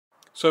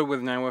So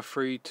with an hour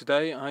free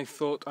today, I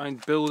thought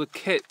I'd build a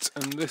kit,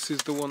 and this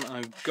is the one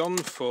I've gone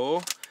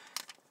for.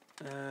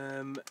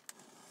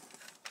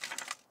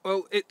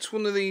 Well, it's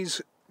one of these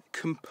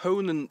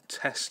component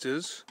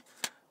testers.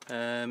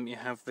 You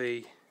have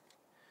the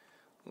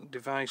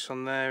device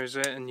on there, is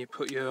it? And you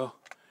put your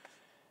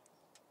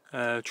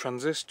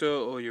transistor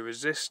or your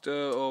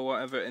resistor or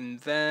whatever in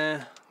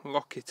there,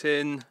 lock it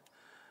in,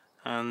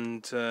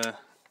 and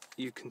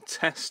you can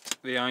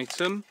test the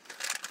item,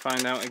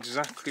 find out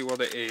exactly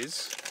what it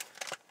is.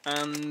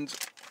 And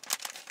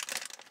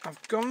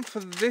I've gone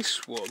for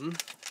this one.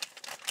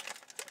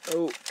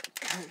 Oh,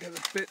 can't get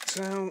the bits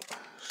out.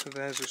 So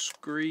there's a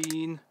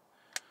screen.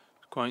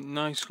 It's quite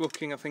nice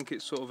looking. I think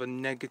it's sort of a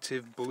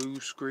negative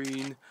blue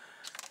screen.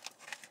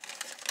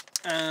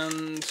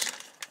 And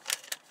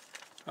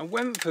I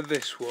went for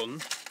this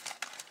one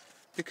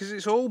because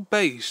it's all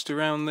based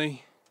around the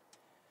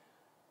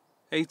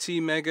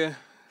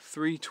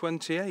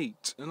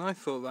ATMega328, and I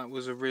thought that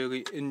was a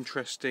really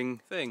interesting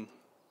thing.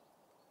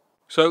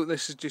 So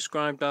this is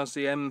described as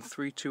the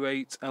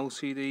M328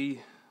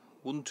 LCD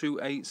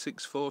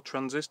 12864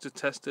 transistor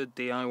tester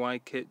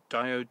DIY kit,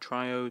 diode,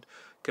 triode,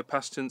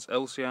 capacitance,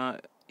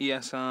 LCR,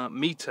 ESR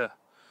meter.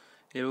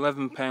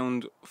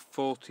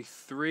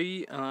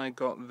 £11.43, and I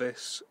got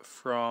this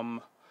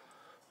from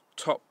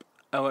Top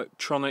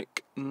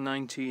Electronic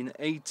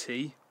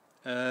 1980.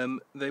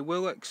 They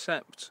will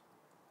accept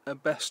a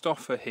best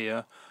offer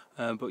here,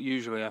 but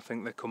usually I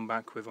think they come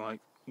back with like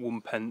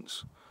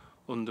 1p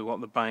under what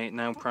the buy it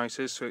now price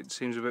is, so it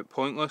seems a bit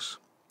pointless.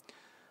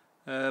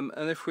 And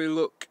if we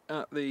look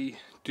at the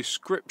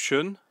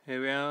description,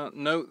 here we are.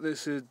 Note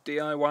this is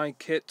DIY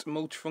kit,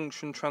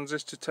 multifunction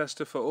transistor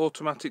tester for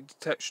automatic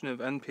detection of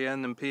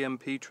NPN and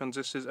PNP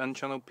transistors,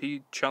 N-channel,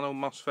 P-channel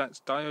MOSFETs,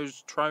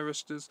 diodes,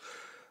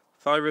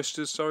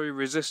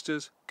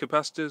 resistors,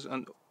 capacitors,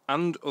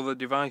 and other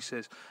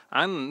devices.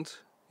 And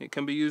it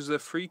can be used as a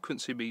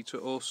frequency meter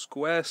or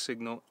square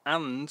signal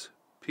and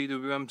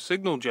PWM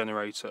signal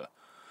generator.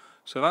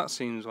 So that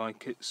seems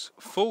like it's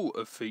full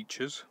of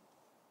features.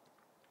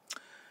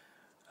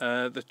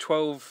 The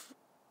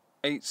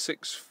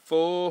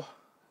 12864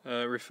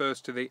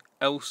 refers to the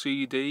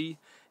LCD.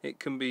 It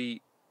can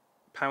be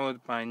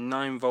powered by a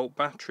 9-volt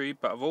battery,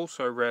 but I've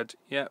also read,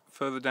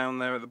 further down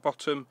there at the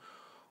bottom,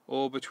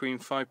 or between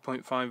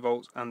 5.5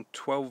 volts and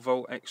 12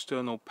 volt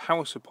external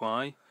power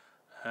supply.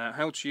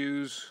 How to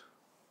use: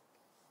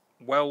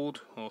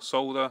 weld or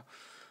solder,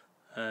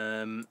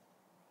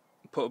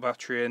 put a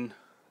battery in,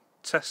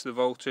 test the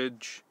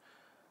voltage,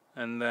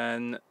 and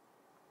then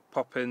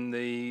pop in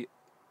the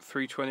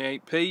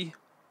 328p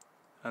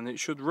and it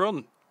should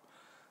run.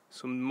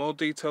 Some more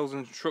details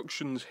and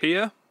instructions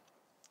here.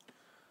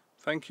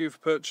 Thank you for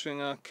purchasing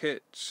our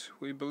kit.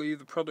 We believe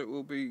the product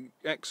will be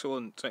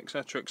excellent,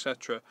 etc,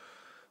 etc.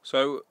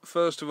 So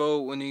first of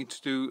all we need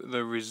to do the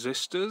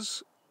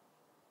resistors,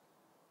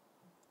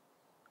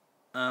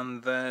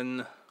 and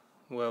then,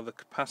 well, the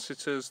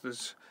capacitors.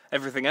 There's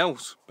everything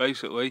else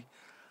basically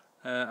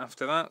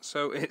after that,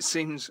 so it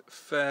seems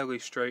fairly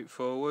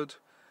straightforward.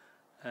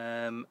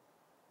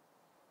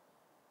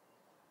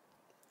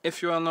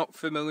 If you are not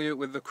familiar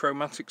with the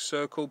chromatic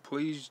circle,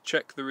 please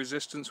check the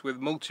resistance with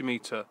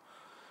multimeter.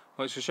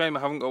 Well, it's a shame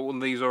I haven't got one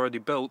of these already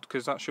built,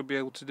 because that should be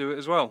able to do it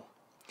as well.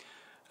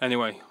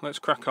 Anyway, let's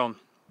crack on.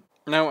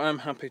 Now, I'm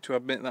happy to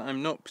admit that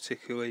I'm not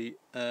particularly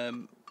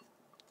au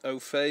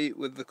fait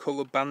with the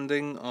colour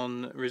banding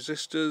on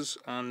resistors.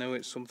 I know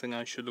it's something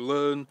I should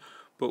learn,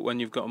 but when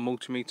you've got a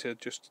multimeter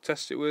just to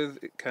test it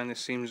with, it kind of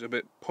seems a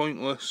bit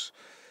pointless.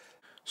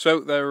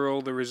 So there are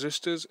all the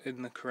resistors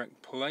in the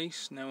correct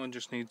place. Now I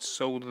just need to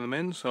solder them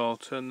in, so I'll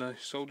turn the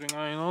soldering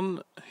iron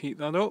on, heat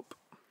that up.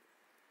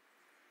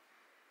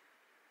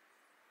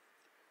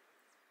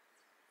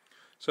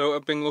 So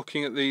I've been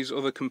looking at these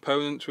other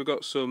components. We've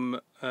got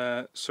some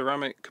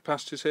ceramic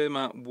capacitors here,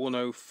 marked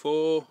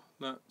 104.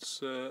 That's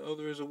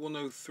there is a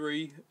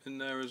 103 in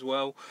there as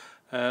well.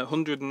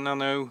 100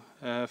 nano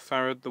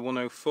farad, the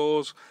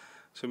 104s.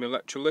 Some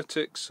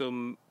electrolytic,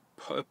 some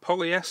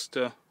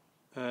polyester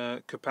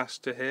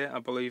capacitor here, I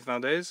believe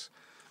that is.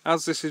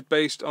 As this is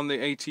based on the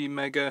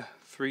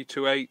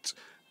ATMega328,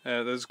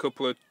 there's a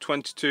couple of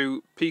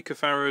 22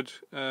 picofarad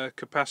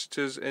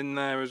capacitors in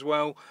there as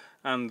well,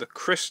 and the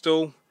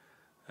crystal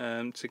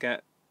to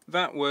get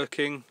that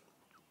working.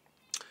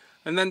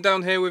 And then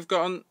down here we've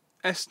got an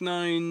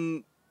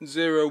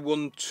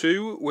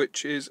S9012,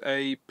 which is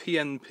a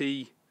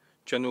PNP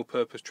general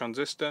purpose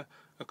transistor,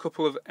 a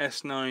couple of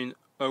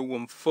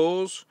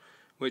S9014s,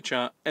 which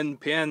are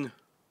NPN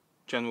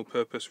general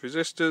purpose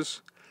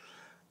resistors.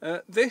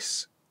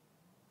 This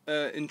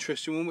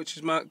interesting one, which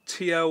is marked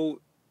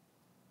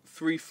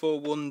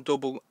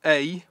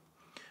TL341AA,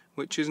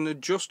 which is an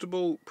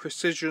adjustable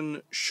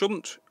precision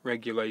shunt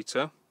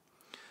regulator,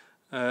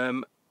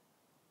 and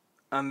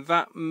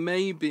that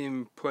may be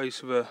in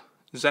place of a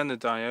Zener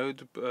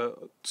diode,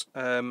 but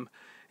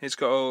it's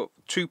got a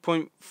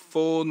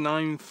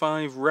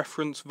 2.495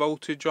 reference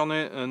voltage on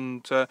it,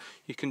 and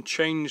you can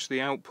change the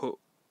output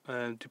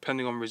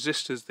depending on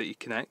resistors that you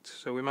connect,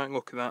 so we might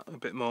look at that a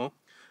bit more.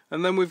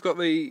 And then we've got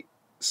the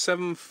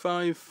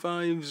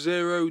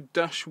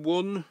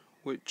 7550-1,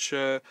 which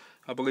I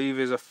believe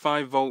is a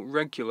 5-volt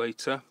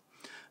regulator.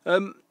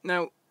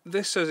 Now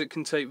this says it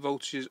can take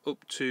voltages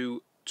up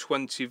to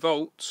 20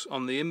 volts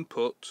on the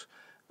input,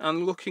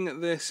 and looking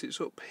at this,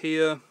 it's up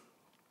here.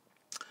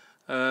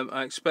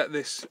 I expect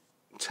this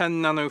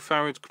 10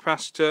 nanofarad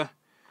capacitor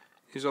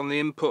is on the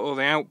input or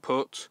the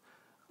output,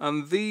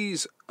 and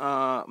these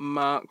are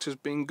marked as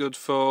being good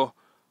for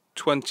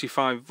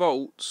 25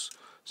 volts.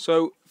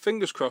 So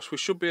fingers crossed we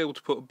should be able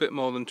to put a bit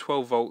more than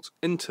 12 volts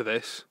into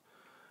this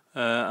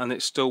and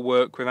it still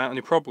work without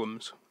any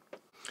problems.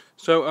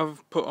 So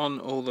I've put on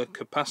all the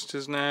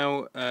capacitors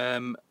now,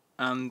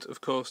 and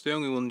of course the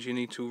only ones you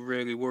need to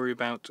really worry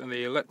about are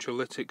the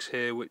electrolytics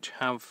here, which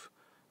have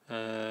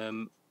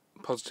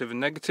positive and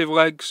negative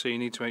legs, so you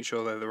need to make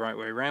sure they're the right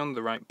way around,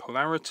 the right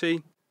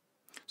polarity.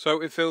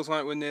 So it feels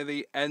like we're near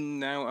the end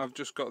now. I've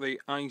just got the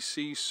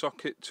IC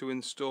socket to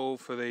install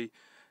for the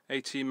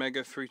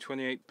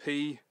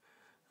ATMega328P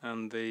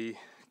and the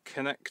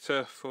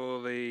connector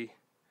for the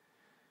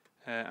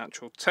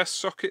actual test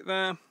socket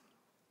there,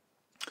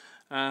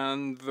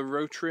 and the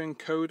rotary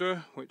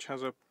encoder, which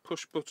has a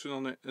push button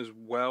on it as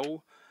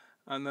well,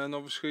 and then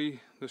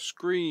obviously the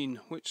screen,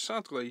 which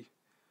sadly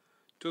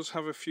does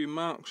have a few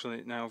marks on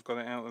it now. I've got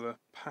it out of the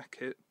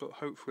packet, but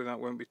hopefully that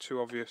won't be too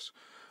obvious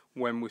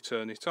when we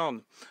turn it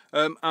on.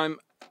 I'm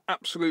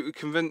absolutely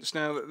convinced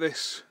now that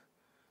this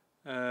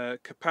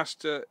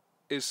capacitor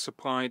is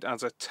supplied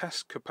as a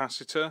test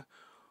capacitor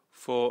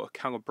for a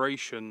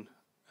calibration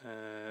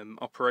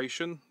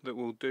operation that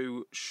we'll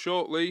do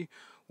shortly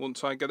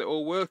once I get it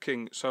all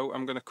working. So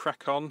I'm going to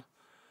crack on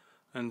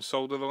and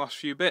solder the last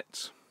few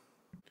bits.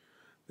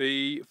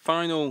 The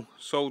final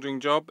soldering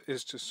job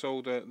is to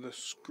solder the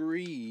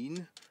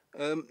screen.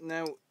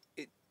 Now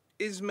it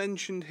is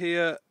mentioned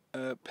here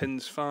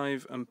pins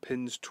 5 and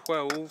pins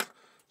 12,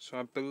 so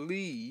I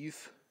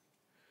believe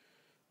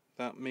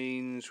that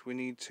means we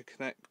need to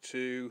connect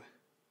to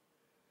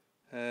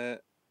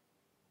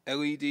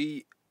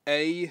LED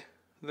A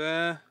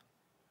there,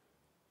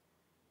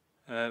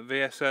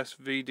 VSS,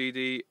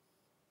 VDD,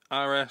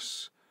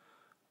 RS,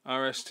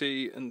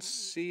 RST and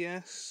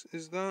CS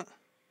is that,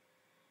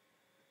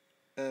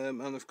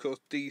 and of course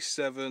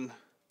D7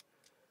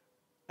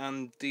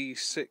 and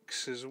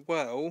D6 as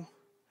well.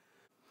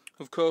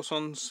 Of course,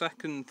 on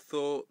second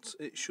thought,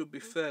 it should be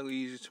fairly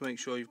easy to make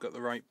sure you've got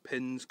the right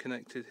pins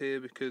connected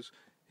here, because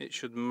it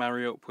should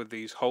marry up with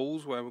these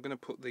holes where we're going to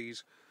put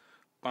these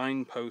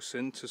bind posts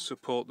in to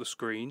support the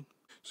screen.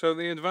 So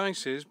the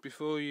advice is,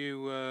 before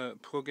you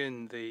plug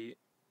in the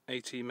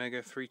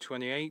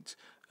ATMega328,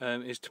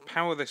 is to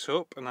power this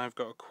up, and I've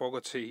got a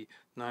quality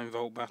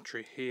 9-volt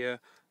battery here,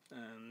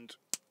 and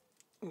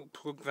we'll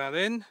plug that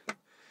in,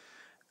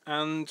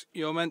 and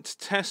you're meant to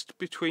test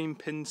between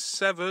pin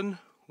 7,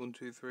 1,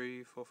 2,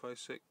 3, 4, 5,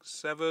 6,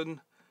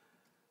 7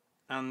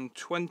 and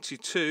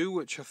 22,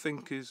 which I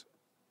think is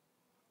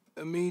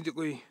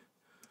immediately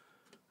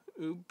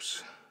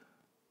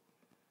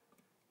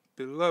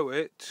below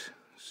it.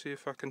 See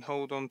if I can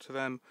hold on to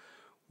them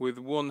with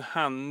one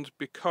hand,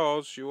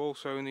 because you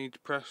also need to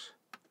press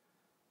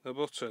the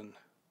button,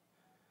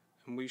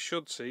 and we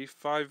should see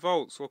 5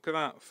 volts. Look at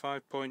that,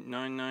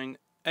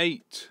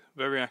 5.998,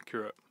 very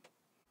accurate.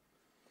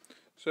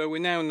 So we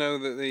now know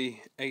that the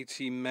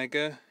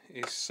ATMega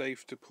is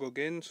safe to plug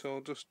in, so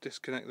I'll just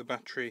disconnect the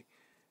battery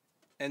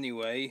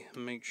anyway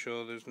and make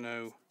sure there's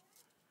no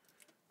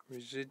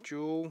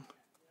residual,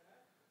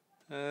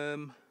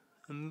 and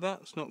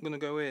that's not going to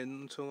go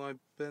in until I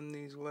bend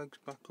these legs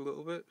back a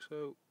little bit,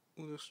 so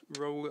we'll just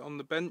roll it on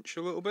the bench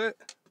a little bit.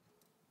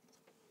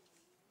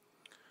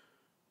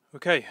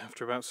 Okay,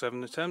 after about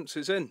 7 attempts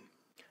it's in.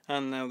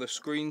 And now the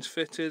screen's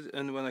fitted,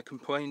 and when I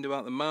complained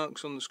about the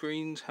marks on the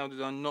screens, how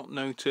did I not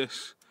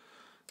notice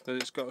that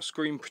it's got a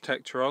screen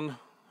protector on?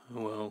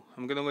 Well,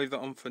 I'm going to leave that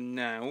on for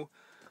now,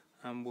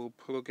 and we'll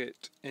plug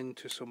it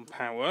into some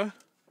power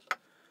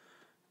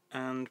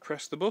and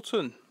press the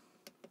button.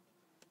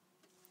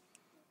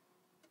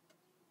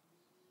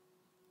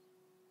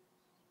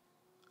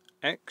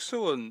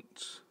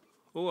 Excellent.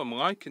 Oh, I'm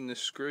liking this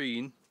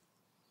screen.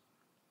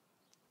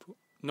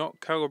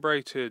 Not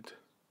calibrated.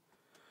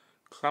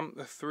 Clamp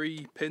the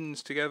 3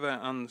 pins together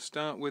and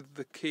start with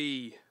the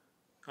key.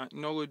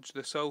 Acknowledge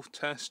the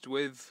self-test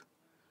with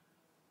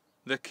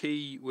the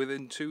key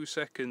within 2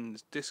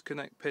 seconds.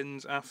 Disconnect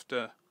pins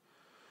after.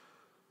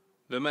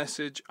 The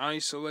message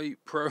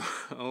isolate pro.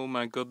 Oh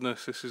my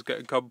goodness, this is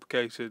getting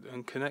complicated.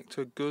 And connect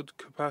a good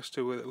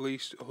capacitor with at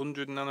least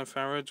 100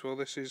 nanofarads. Well,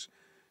 this is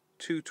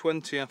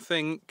 220, I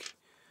think.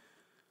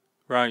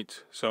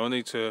 Right, so I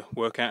need to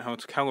work out how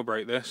to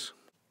calibrate this.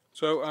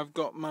 So I've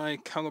got my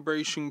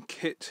calibration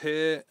kit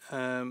here,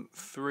 2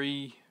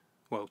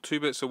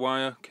 bits of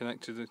wire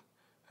connected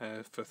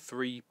for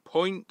 3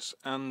 points,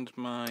 and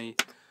my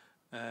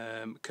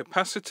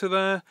capacitor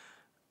there.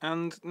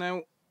 And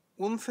now,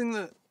 one thing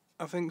that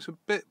I think is a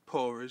bit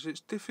poor is it's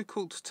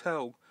difficult to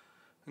tell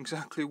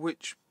exactly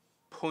which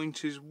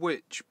point is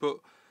which, but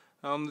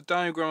on the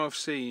diagram I've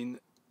seen,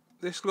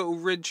 this little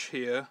ridge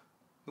here,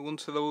 the one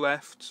to the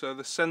left, so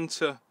the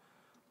centre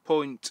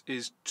point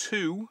is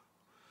 2,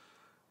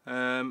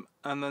 and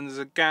then there's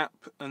a gap,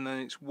 and then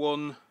it's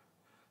 1,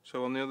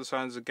 so on the other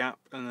side there's a gap,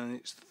 and then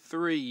it's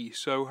 3,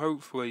 so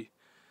hopefully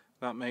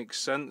that makes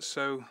sense.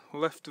 So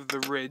left of the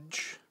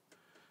ridge,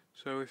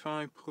 so if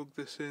I plug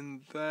this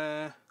in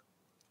there,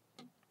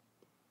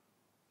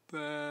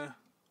 there,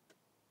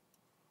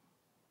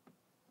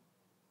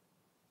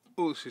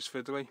 oh, this is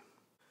fiddly,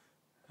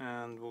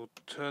 and we'll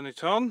turn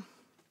it on.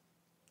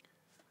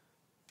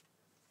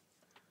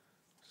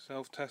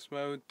 Self-test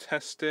mode,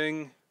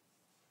 testing.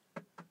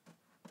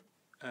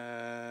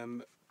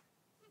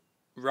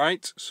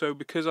 Right, so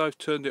because I've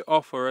turned it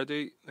off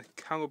already, the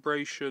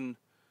calibration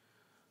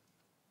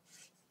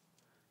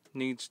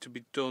needs to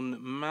be done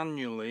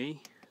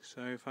manually.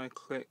 So if I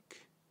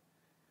click,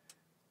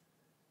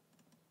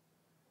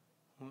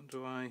 what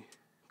do I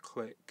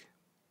click?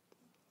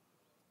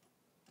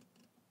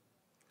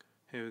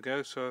 Here we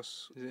go, so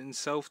is it in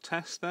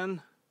self-test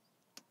then?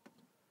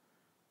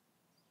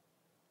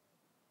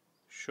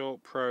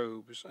 Short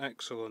probes,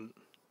 excellent.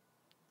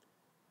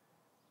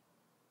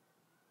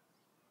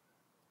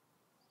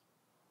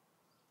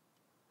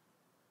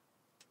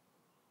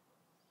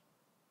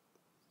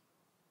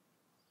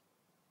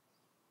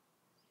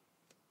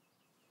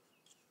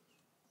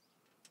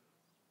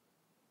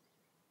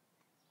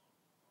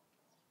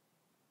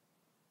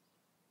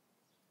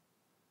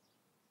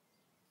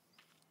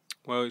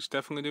 Well, it's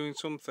definitely doing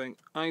something.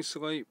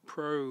 Isolate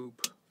probe.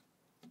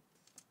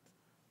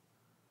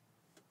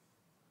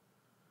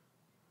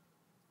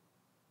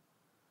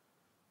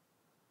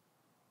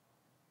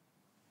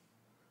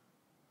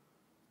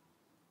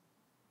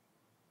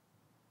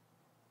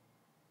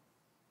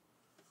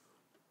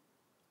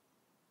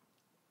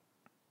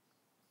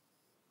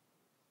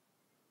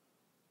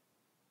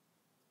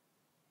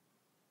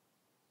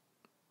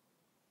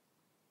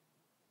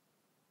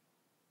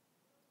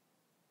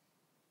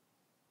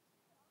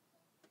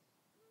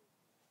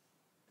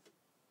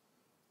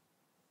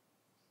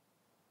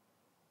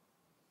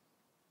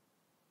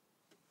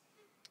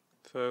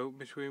 So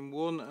between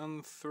 1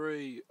 and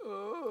 3,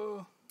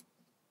 oh,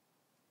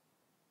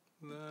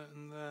 there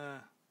and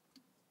there.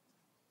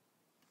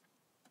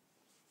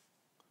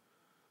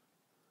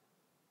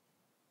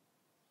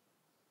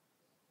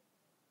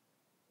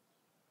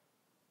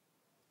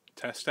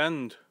 Test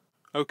end.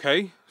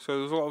 Okay, so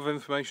there's a lot of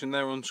information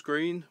there on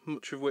screen,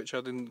 much of which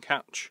I didn't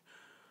catch,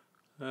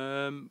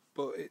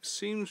 but it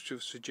seems to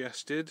have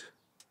suggested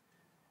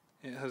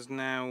it has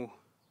now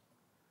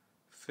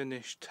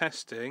finished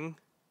testing.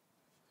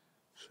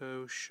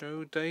 So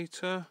show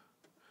data,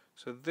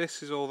 so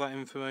this is all that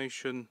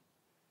information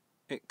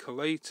it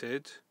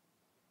collated.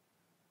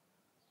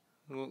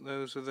 Look,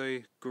 those are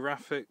the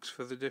graphics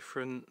for the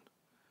different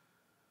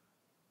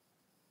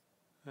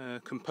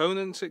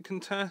components it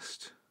can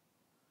test.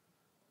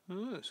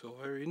 Oh, it's all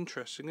very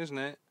interesting, isn't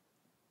it?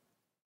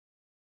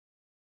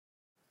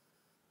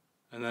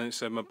 And then it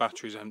said my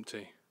battery's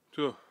empty.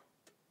 So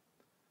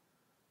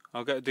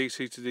I'll get a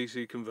DC to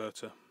DC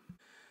converter.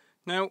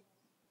 Now,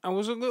 I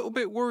was a little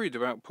bit worried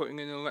about putting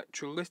an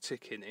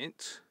electrolytic in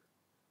it,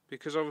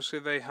 because obviously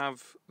they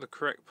have the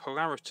correct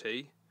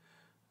polarity,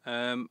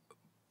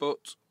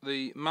 but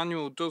the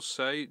manual does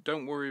say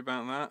don't worry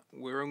about that,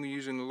 we're only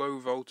using low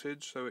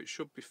voltage, so it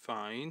should be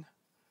fine.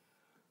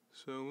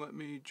 So let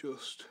me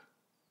just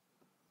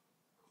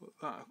put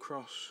that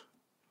across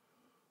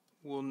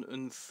 1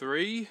 and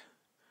 3.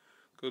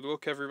 Good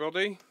luck,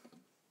 everybody.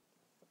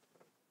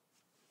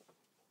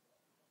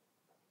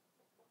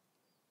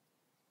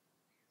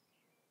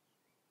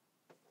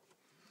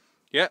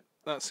 Yep,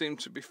 that seemed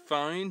to be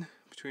fine.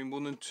 Between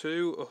 1 and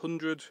 2,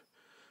 100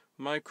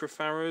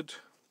 microfarad,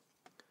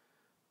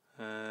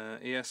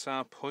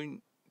 ESR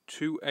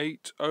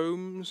 0.28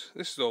 ohms.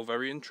 This is all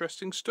very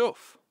interesting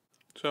stuff.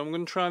 So I'm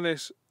going to try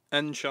this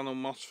N-channel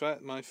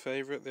MOSFET, my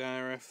favourite, the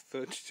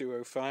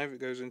IRF3205. It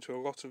goes into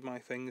a lot of my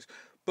things,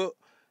 but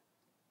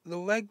the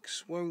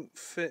legs won't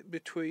fit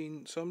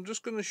between, so I'm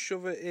just going to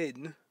shove it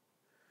in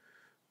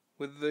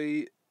with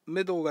the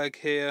middle leg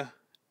here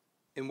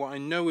in what I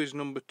know is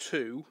number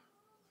 2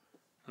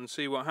 and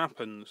see what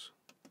happens.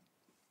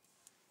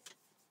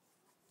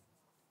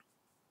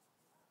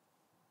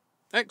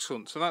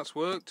 Excellent, so that's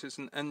worked. It's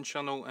an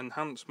N-channel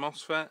enhanced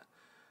MOSFET,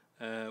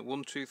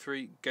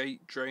 123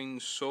 gate drain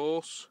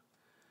source.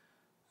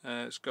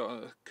 It's got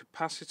a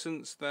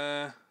capacitance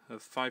there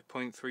of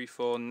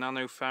 5.34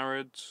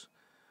 nanofarads.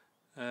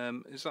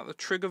 Is that the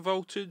trigger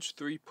voltage?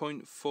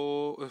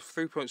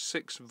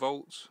 3.6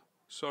 volts.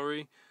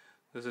 Sorry.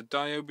 There's a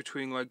diode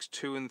between legs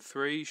 2 and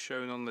 3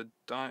 shown on the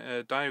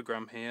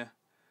diagram here.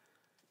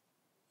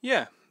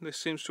 Yeah, this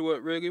seems to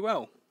work really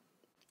well.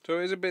 So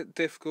it is a bit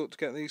difficult to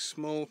get these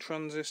small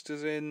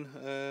transistors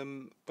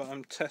in, but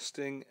I'm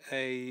testing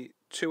a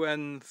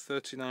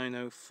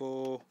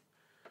 2N3904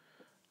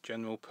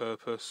 general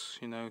purpose,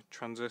 you know,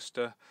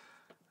 transistor.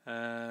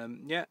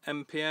 Yeah,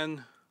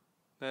 NPN,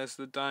 there's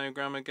the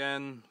diagram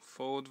again,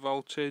 forward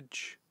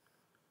voltage,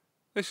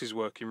 This is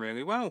working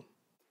really well.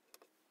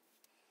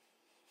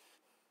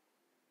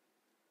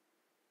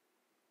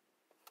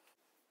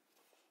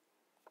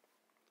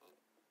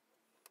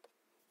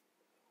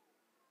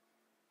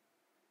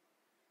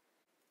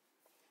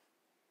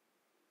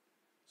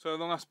 So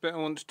the last bit I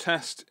want to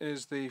test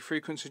is the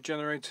frequency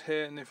generator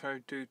here, and if I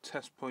do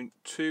test point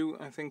 2,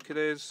 I think it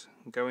is,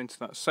 and go into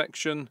that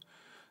section,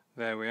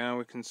 there we are,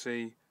 we can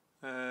see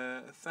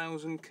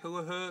 1000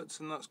 kilohertz,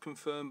 and that's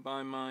confirmed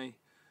by my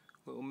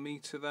little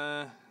meter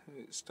there.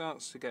 It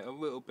starts to get a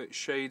little bit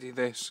shady,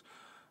 this,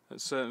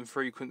 at certain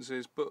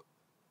frequencies, but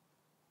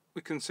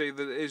we can see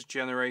that it is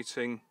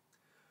generating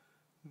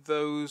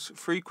those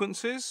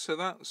frequencies, so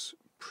that's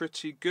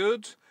pretty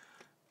good.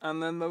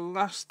 And then the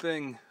last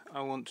thing I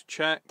want to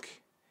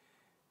check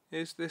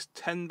is this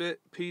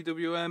 10-bit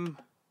PWM.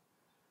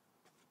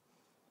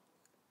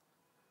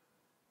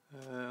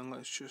 And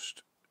let's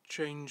just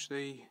change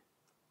the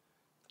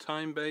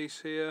time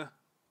base here.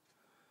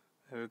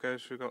 There we go,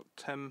 so we've got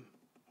 10.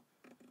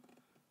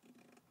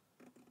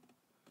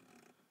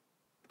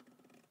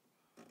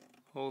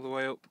 All the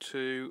way up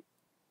to,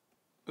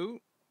 ooh,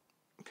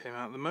 came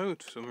out of the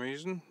mode for some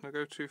reason. I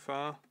go too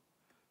far.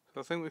 So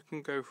I think we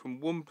can go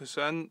from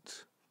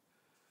 1%,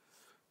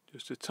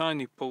 just a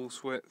tiny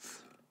pulse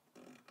width,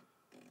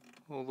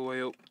 all the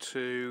way up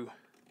to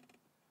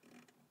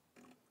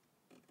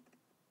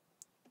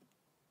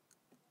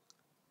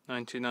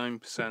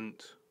 99%.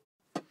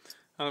 And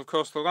of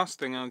course the last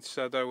thing I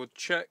said I would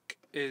check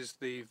is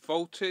the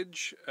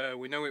voltage.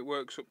 We know it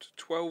works up to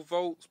 12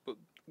 volts, but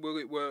will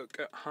it work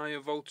at higher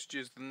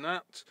voltages than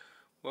that?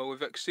 Well,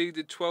 we've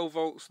exceeded 12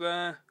 volts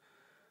there.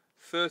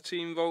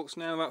 13 volts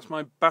now, that's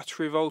my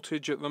battery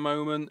voltage at the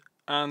moment,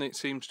 and it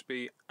seems to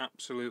be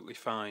absolutely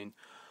fine.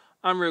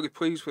 I'm really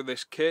pleased with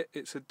this kit.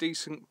 It's a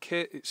decent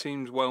kit, it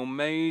seems well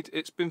made,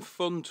 it's been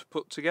fun to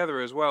put together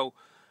as well,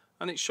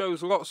 and it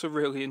shows lots of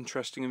really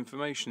interesting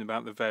information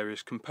about the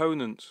various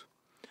components.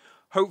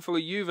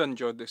 Hopefully you've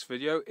enjoyed this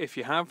video. If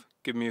you have,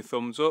 give me a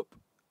thumbs up,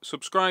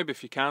 subscribe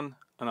if you can,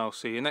 and I'll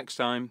see you next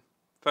time.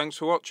 Thanks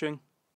for watching.